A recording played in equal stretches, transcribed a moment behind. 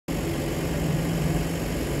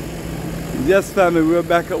Yes, family, we're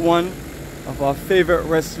back at one of our favorite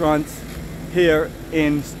restaurants here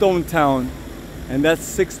in Stone Town, and that's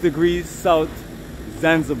 6 degrees south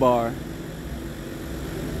Zanzibar.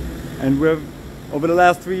 And over the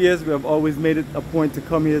last 3 years, we have always made it a point to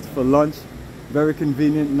come here for lunch. Very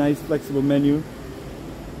convenient, nice, flexible menu.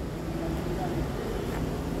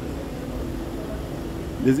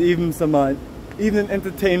 There's even some evening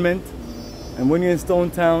entertainment, and when you're in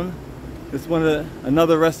Stone Town, it's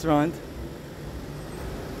another restaurant.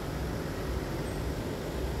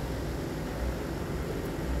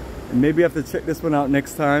 And maybe I have to check this one out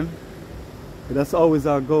next time. But that's always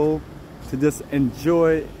our goal, to just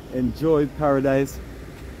enjoy paradise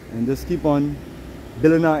and just keep on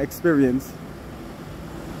building our experience.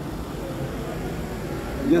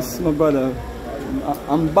 Yes, my brother,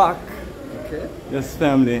 I'm back. Okay. Yes,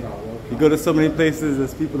 family. You go to so many places,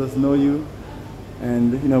 there's people that know you,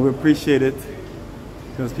 and you know, we appreciate it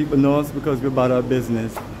because people know us because we're about our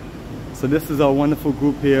business. So this is our wonderful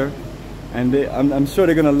group here. And I'm sure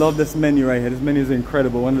they're gonna love this menu right here. This menu is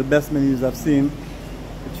incredible. One of the best menus I've seen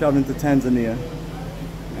traveling to Tanzania.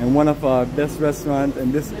 And one of our best restaurants,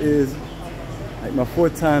 and this is like my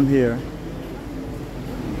 4th time here.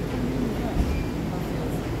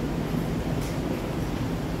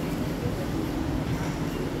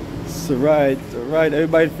 So right,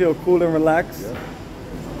 everybody feel cool and relaxed. Yeah.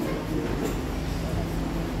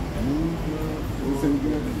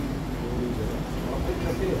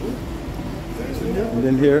 And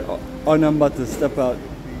then here, I'm about to step out.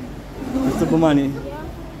 Mr. Bomani,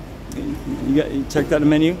 you checked out the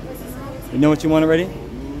menu? You know what you want already?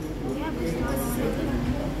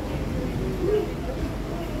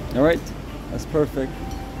 All right, that's perfect.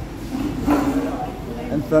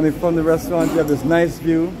 And family, from the restaurant, you have this nice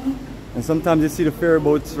view. And sometimes you see the ferry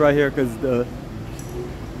boats right here because the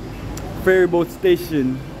ferry boat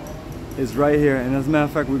station is right here. And as a matter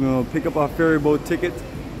of fact, we're gonna pick up our ferry boat ticket.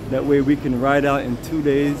 That way we can ride out in 2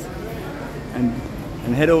 days and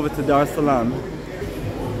head over to Salaam.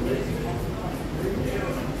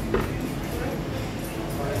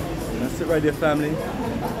 That's it right there, family.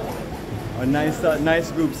 A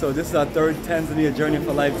nice group. So this is our 3rd Tanzania Journey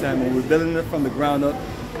for Lifetime, and we're building it from the ground up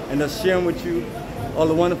and just sharing with you all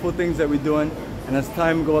the wonderful things that we're doing. And as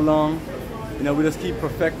time goes along, you know, we just keep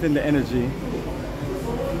perfecting the energy.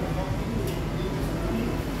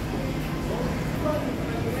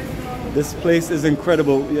 This place is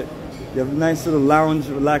incredible. You have a nice little lounge,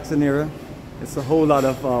 relaxing area. It's a whole lot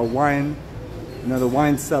of wine, you know, the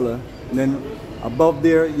wine cellar. And then above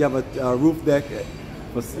there, you have a roof deck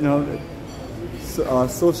for, you know,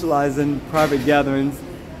 socializing, private gatherings.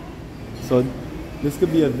 So this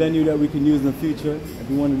could be a venue that we can use in the future if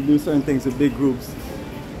we want to do certain things with big groups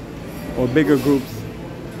or bigger groups.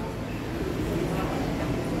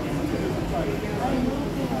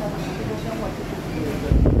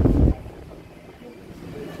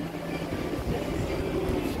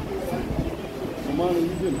 Bomani, you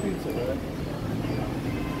get pizza,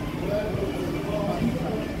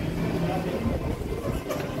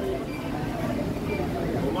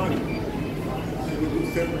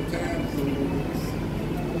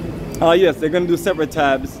 right? Yes, they're going to do separate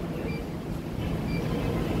tabs.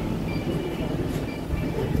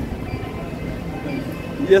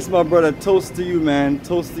 Yes, my brother, toast to you, man.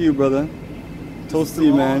 Toast to you, brother. Toast to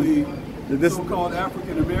you, man. This so-called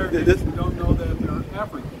African Americans who don't know that they're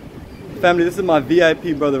African. Family, this is my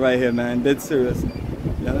VIP brother right here, man. Dead serious.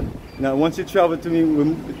 Yeah? Now, once you travel to me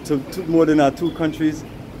to more than 2 countries,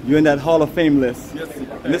 you're in that Hall of Fame list. Yes,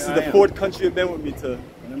 and this is the 4th country you've been with me to.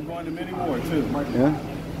 And I'm going to many more too. Yeah.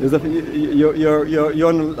 You're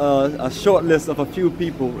on a short list of a few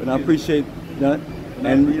people, and I appreciate that.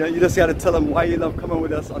 And you know, you just got to tell them why you love coming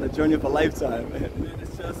with us on a journey of a lifetime.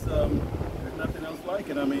 It's just there's nothing else like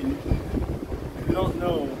it. I mean, you don't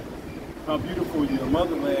know how beautiful your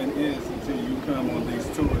motherland is until you come on these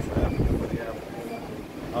tours.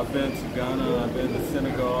 I've been to Ghana, I've been to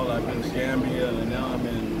Senegal, I've been to Gambia, and now I'm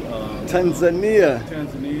in Tanzania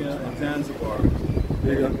and Zanzibar.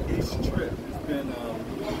 And each trip has been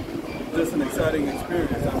just an exciting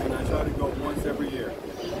experience. I mean, I try to go once every year.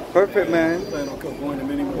 Perfect, man. I plan on going to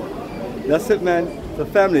many more. That's it, man. So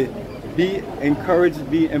family, be encouraged,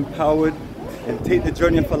 be empowered, and take the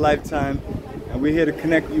journey for a lifetime. And we're here to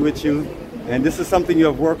connect with you. And this is something you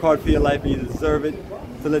have worked hard for your life, and you deserve it.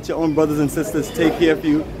 To let your own brothers and sisters take care of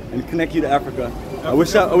you and connect you to Africa. I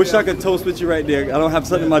wish I could toast with you right there. I don't have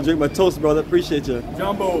something in my drink, but toast, brother. Appreciate you.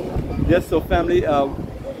 Jumbo. Yes, so family,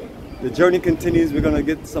 the journey continues. We're gonna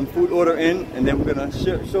get some food order in, and then we're gonna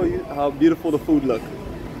show you how beautiful the food looks.